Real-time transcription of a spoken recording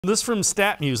This from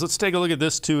StatMuse. Let's take a look at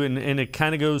this too, and it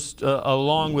kind of goes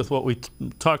along with what we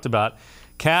talked about.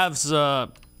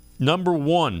 Cavs number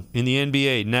 1 in the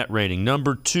NBA net rating,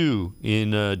 number 2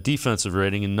 in defensive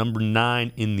rating, and number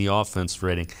 9 in the offensive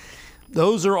rating.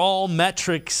 Those are all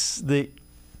metrics that,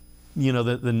 you know,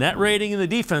 the net rating and the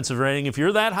defensive rating. If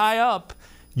you're that high up,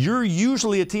 you're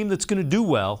usually a team that's going to do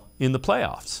well in the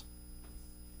playoffs.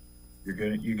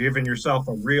 You're giving yourself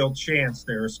a real chance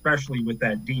there, especially with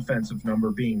that defensive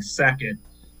number being second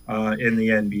in the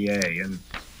NBA. And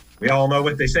we all know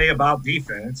what they say about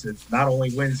defense. It not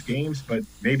only wins games, but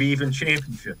maybe even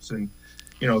championships. And,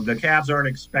 you know, the Cavs aren't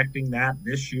expecting that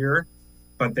this year,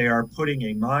 but they are putting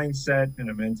a mindset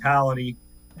and a mentality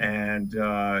and,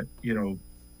 you know,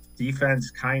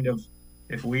 defense kind of,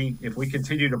 if we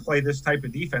continue to play this type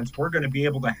of defense, we're going to be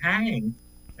able to hang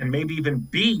and maybe even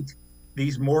beat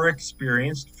these more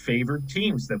experienced favored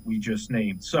teams that we just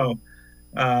named. So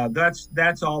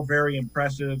that's all very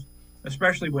impressive,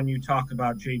 especially when you talk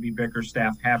about J.B.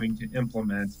 Bickerstaff having to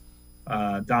implement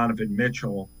Donovan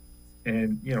Mitchell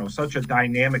and, you know, such a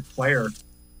dynamic player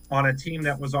on a team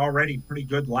that was already pretty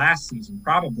good last season,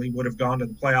 probably would have gone to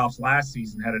the playoffs last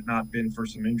season had it not been for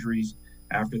some injuries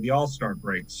after the All-Star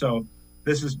break. So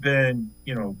this has been,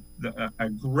 you know, a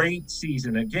great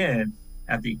season again,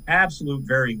 at the absolute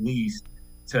very least,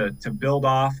 to build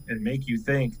off and make you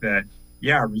think that,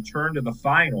 yeah, return to the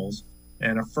finals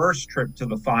and a first trip to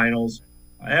the finals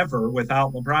ever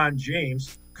without LeBron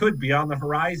James could be on the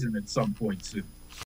horizon at some point soon.